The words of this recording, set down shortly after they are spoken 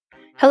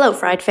Hello,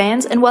 Fried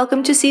fans, and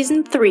welcome to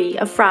Season 3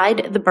 of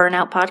Fried, the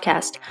Burnout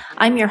Podcast.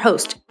 I'm your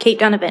host, Kate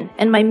Donovan,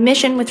 and my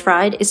mission with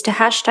Fried is to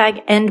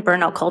hashtag end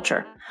burnout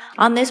culture.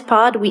 On this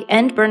pod, we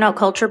end burnout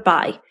culture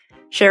by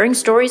sharing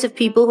stories of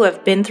people who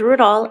have been through it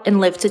all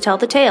and lived to tell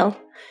the tale,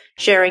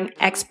 sharing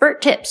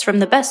expert tips from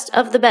the best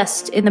of the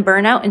best in the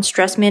burnout and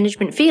stress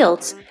management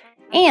fields,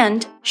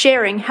 and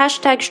sharing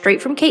hashtag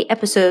Straight From Kate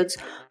episodes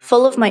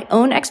full of my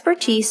own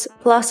expertise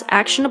plus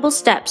actionable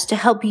steps to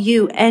help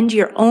you end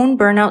your own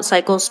burnout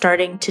cycle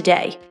starting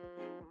today.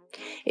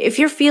 If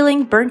you're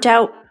feeling burnt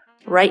out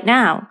right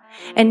now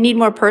and need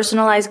more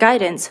personalized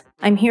guidance,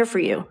 I'm here for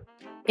you.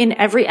 In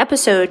every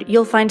episode,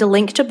 you'll find a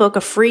link to book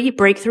a free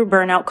breakthrough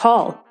burnout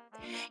call.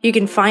 You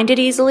can find it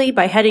easily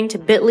by heading to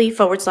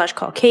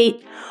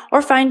bit.ly/callkate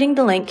or finding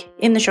the link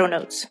in the show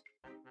notes.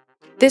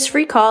 This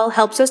free call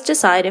helps us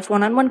decide if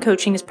one-on-one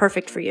coaching is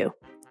perfect for you.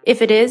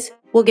 If it is,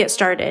 we'll get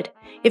started.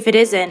 If it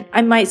isn't,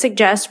 I might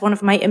suggest one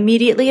of my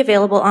immediately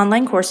available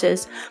online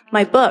courses,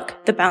 my book,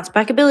 The Bounce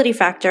Back Ability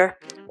Factor,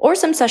 or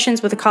some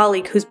sessions with a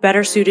colleague who's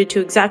better suited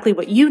to exactly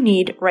what you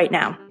need right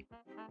now.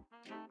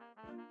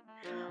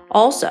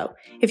 Also,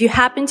 if you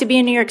happen to be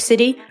in New York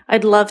City,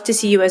 I'd love to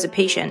see you as a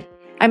patient.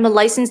 I'm a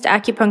licensed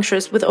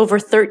acupuncturist with over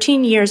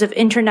 13 years of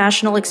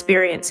international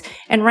experience,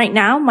 and right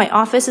now my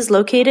office is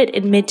located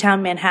in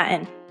Midtown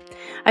Manhattan.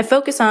 I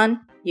focus on,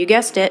 you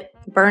guessed it,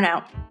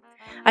 burnout.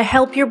 I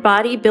help your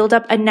body build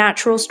up a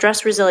natural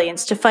stress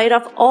resilience to fight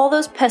off all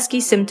those pesky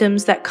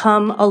symptoms that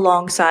come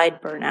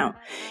alongside burnout.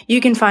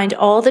 You can find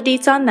all the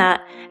deets on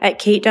that at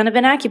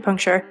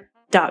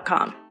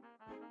katedonovanacupuncture.com.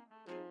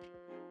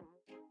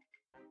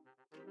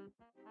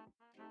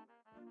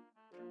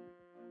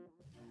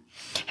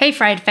 Hey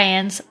Fried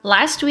fans,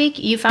 last week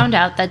you found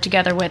out that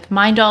together with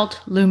MindAlt,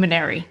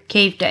 Luminary,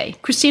 Cave Day,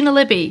 Christina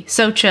Libby,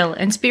 So Chill,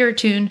 and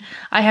Spiritoon,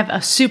 I have a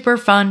super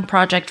fun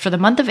project for the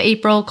month of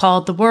April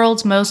called The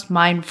World's Most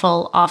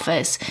Mindful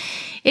Office.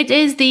 It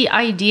is the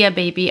idea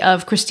baby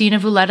of Christina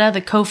Vuleta, the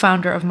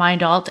co-founder of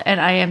MindAlt, and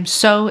I am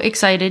so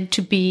excited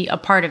to be a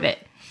part of it.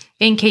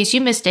 In case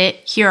you missed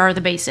it, here are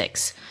the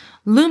basics.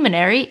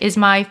 Luminary is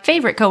my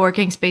favorite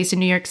co-working space in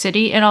New York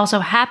City and also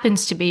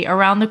happens to be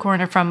around the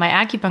corner from my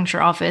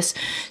acupuncture office,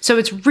 so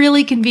it's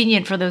really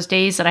convenient for those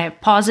days that I have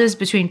pauses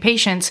between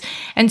patients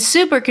and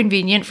super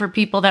convenient for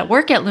people that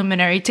work at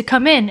Luminary to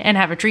come in and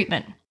have a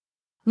treatment.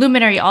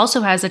 Luminary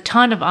also has a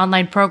ton of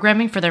online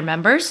programming for their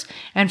members,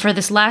 and for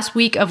this last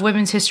week of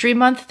Women's History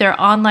Month, their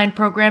online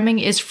programming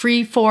is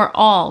free for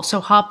all,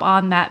 so hop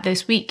on that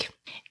this week.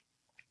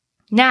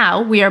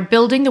 Now, we are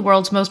building the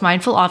world's most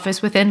mindful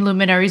office within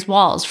Luminary's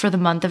walls for the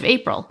month of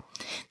April.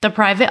 The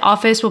private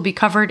office will be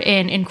covered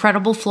in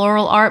incredible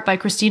floral art by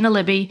Christina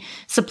Libby,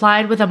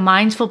 supplied with a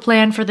mindful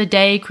plan for the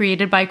day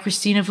created by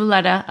Christina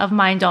Vuleta of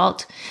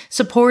MindAlt,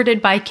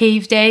 supported by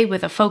Cave Day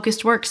with a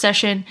focused work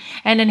session,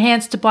 and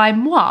enhanced by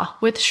moi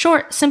with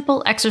short,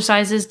 simple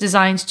exercises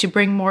designed to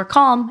bring more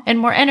calm and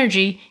more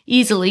energy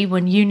easily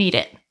when you need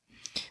it.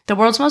 The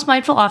World's Most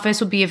Mindful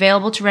Office will be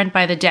available to rent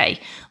by the day.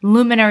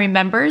 Luminary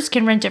members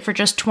can rent it for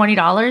just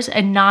 $20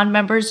 and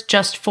non-members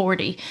just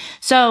 $40.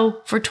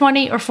 So for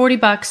 $20 or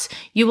 $40,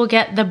 you will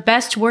get the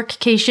best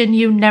workcation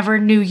you never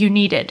knew you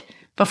needed.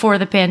 Before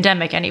the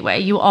pandemic anyway.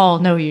 You all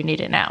know you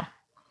need it now.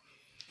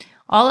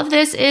 All of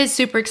this is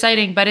super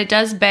exciting, but it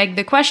does beg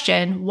the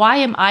question, why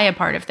am I a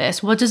part of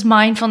this? What does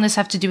mindfulness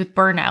have to do with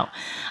burnout?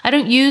 I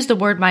don't use the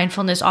word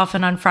mindfulness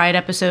often on Fried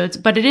episodes,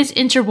 but it is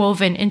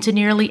interwoven into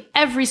nearly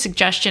every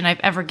suggestion I've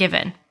ever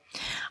given.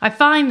 I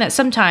find that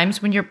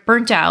sometimes when you're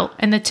burnt out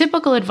and the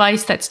typical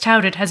advice that's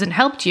touted hasn't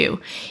helped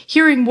you,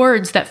 hearing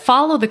words that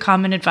follow the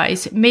common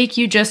advice make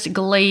you just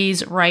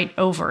glaze right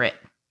over it.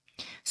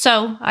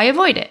 So I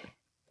avoid it.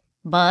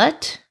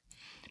 But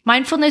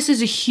mindfulness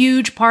is a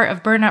huge part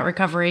of burnout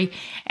recovery,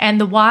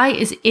 and the why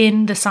is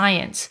in the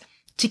science.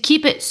 To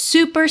keep it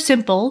super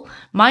simple,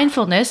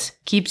 mindfulness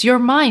keeps your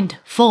mind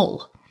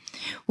full.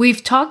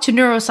 We've talked to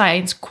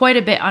neuroscience quite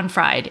a bit on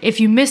Fried. If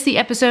you missed the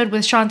episode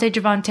with Shante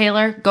Javon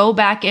Taylor, go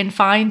back and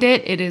find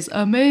it. It is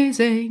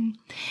amazing.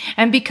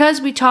 And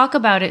because we talk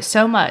about it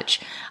so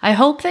much, I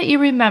hope that you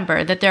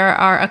remember that there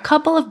are a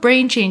couple of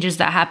brain changes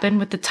that happen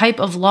with the type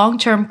of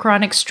long-term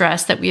chronic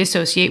stress that we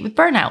associate with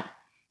burnout.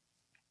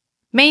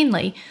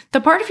 Mainly, the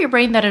part of your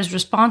brain that is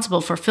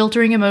responsible for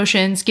filtering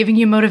emotions, giving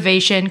you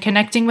motivation,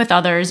 connecting with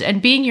others,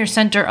 and being your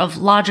center of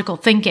logical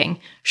thinking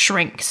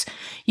shrinks.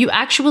 You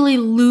actually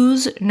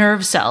lose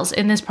nerve cells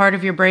in this part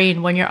of your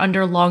brain when you're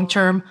under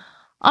long-term,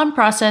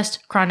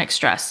 unprocessed chronic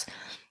stress.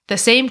 The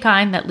same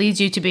kind that leads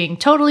you to being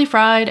totally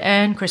fried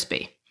and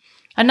crispy.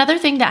 Another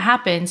thing that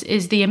happens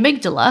is the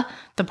amygdala,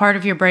 the part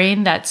of your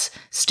brain that's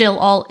still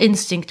all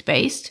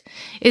instinct-based,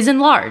 is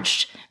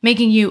enlarged,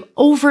 making you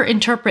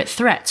over-interpret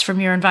threats from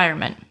your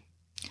environment.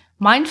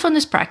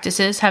 Mindfulness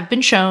practices have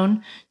been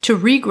shown to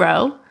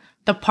regrow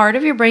the part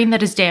of your brain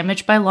that is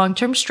damaged by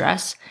long-term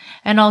stress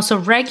and also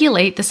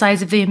regulate the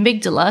size of the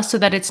amygdala so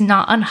that it's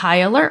not on high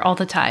alert all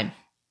the time.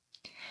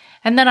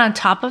 And then on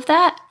top of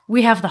that,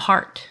 we have the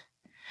heart.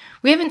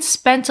 We haven't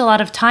spent a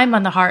lot of time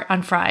on the heart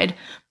on Fried,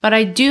 But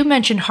I do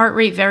mention heart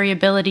rate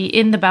variability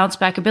in the bounce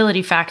back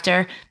ability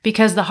factor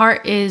because the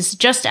heart is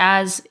just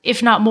as,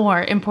 if not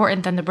more,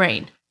 important than the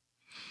brain.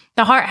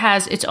 The heart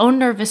has its own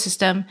nervous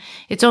system,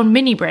 its own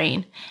mini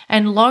brain,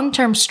 and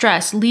long-term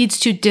stress leads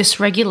to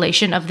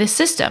dysregulation of this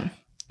system.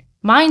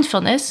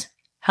 Mindfulness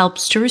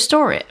helps to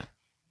restore it.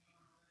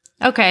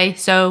 Okay,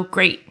 so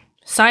great.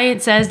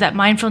 Science says that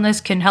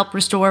mindfulness can help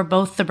restore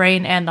both the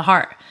brain and the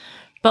heart.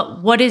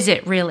 But what is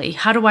it really?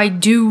 How do I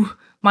do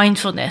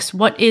mindfulness?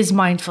 What is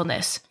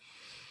mindfulness?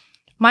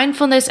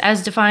 Mindfulness,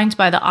 as defined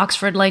by the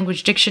Oxford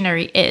Language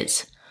Dictionary,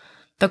 is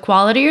the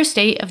quality or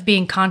state of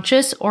being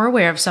conscious or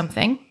aware of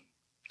something,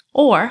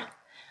 or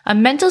a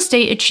mental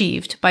state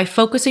achieved by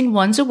focusing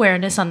one's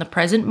awareness on the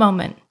present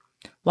moment,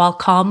 while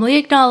calmly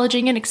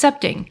acknowledging and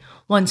accepting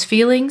one's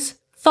feelings,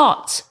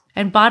 thoughts,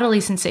 and bodily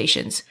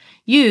sensations,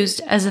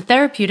 used as a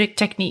therapeutic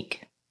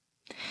technique.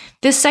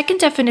 This second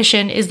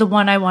definition is the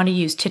one I want to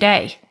use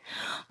today.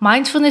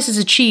 Mindfulness is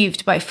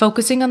achieved by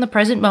focusing on the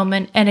present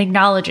moment and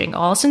acknowledging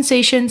all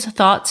sensations,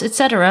 thoughts,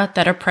 etc.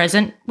 that are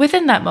present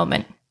within that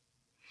moment.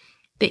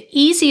 The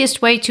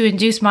easiest way to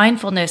induce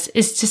mindfulness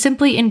is to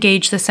simply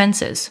engage the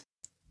senses.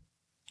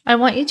 I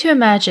want you to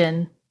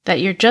imagine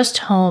that you're just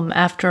home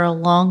after a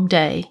long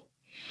day,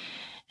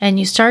 and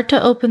you start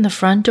to open the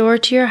front door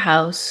to your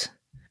house,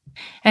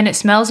 and it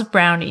smells of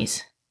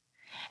brownies,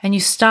 and you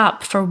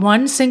stop for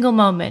one single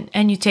moment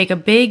and you take a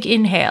big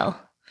inhale.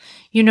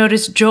 You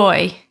notice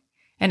joy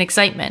and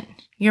excitement.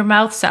 Your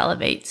mouth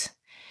salivates.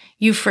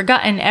 You've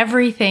forgotten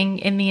everything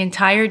in the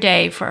entire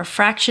day for a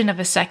fraction of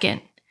a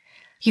second.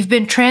 You've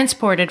been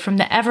transported from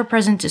the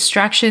ever-present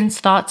distractions,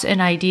 thoughts,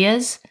 and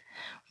ideas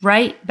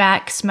right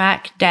back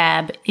smack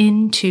dab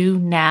into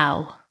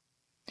now.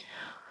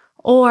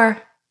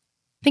 Or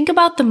think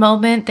about the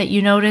moment that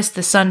you notice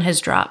the sun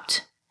has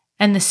dropped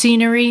and the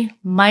scenery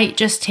might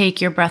just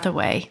take your breath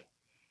away.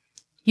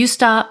 You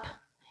stop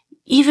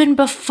even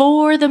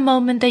before the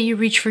moment that you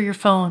reach for your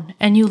phone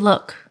and you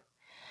look,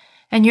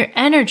 and your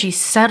energy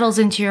settles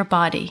into your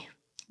body.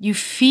 You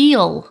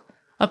feel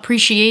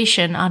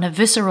appreciation on a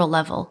visceral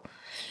level.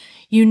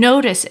 You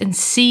notice and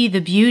see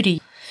the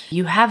beauty.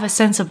 You have a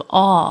sense of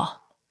awe.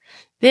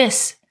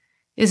 This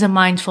is a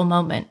mindful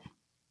moment.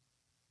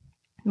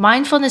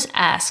 Mindfulness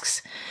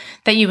asks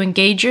that you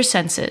engage your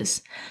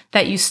senses,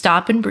 that you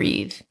stop and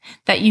breathe,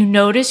 that you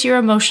notice your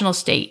emotional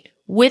state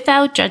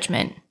without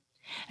judgment.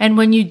 And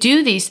when you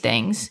do these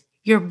things,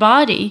 your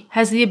body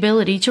has the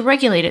ability to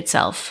regulate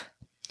itself.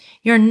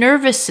 Your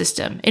nervous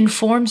system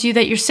informs you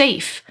that you're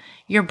safe.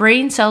 Your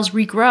brain cells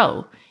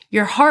regrow.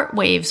 Your heart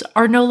waves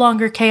are no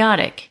longer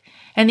chaotic.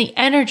 And the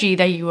energy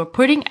that you are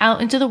putting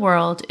out into the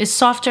world is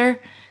softer,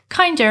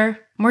 kinder,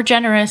 more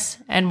generous,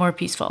 and more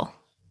peaceful.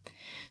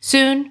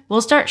 Soon,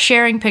 we'll start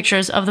sharing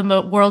pictures of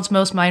the world's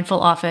most mindful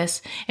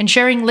office and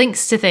sharing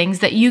links to things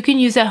that you can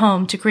use at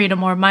home to create a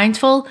more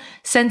mindful,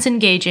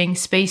 sense-engaging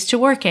space to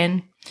work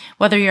in,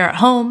 whether you're at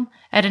home,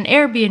 at an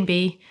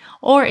Airbnb,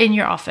 or in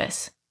your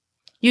office.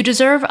 You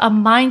deserve a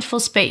mindful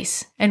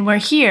space, and we're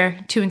here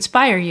to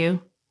inspire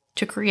you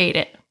to create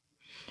it.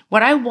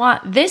 What I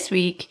want this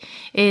week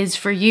is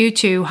for you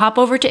to hop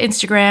over to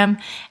Instagram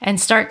and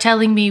start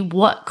telling me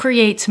what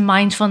creates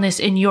mindfulness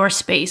in your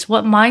space.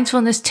 What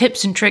mindfulness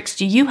tips and tricks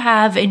do you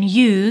have and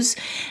use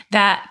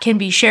that can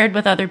be shared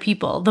with other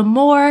people? The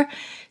more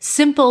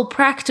simple,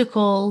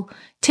 practical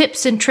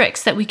tips and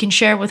tricks that we can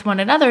share with one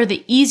another,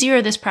 the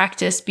easier this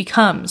practice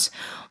becomes.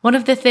 One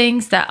of the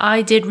things that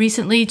I did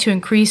recently to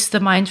increase the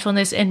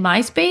mindfulness in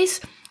my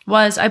space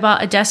was I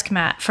bought a desk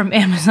mat from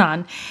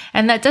Amazon,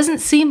 and that doesn't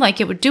seem like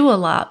it would do a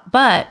lot,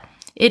 but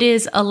it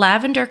is a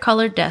lavender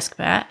colored desk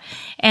mat,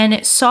 and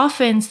it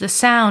softens the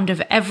sound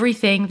of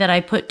everything that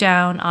I put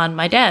down on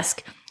my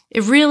desk. I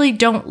really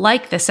don't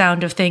like the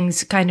sound of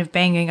things kind of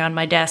banging on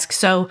my desk,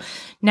 so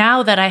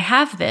now that I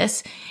have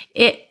this,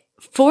 it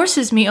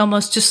forces me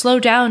almost to slow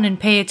down and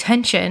pay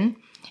attention,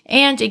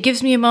 and it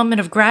gives me a moment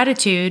of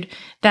gratitude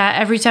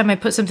that every time I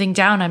put something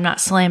down, I'm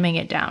not slamming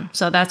it down,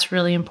 so that's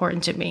really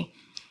important to me.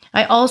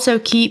 I also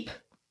keep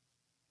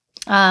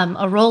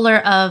a roller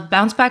of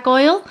bounce back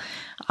oil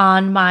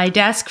on my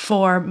desk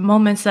for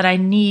moments that I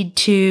need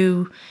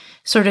to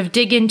sort of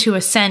dig into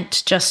a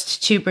scent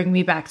just to bring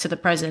me back to the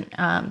present.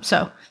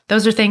 So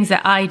those are things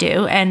that I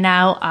do, and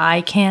now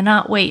I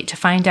cannot wait to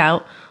find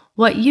out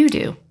what you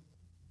do.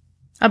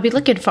 I'll be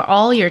looking for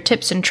all your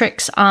tips and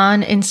tricks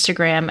on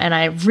Instagram, and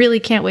I really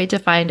can't wait to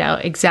find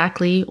out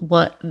exactly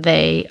what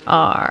they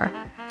are.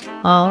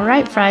 All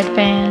right, Fried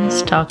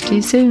fans, talk to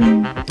you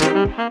soon.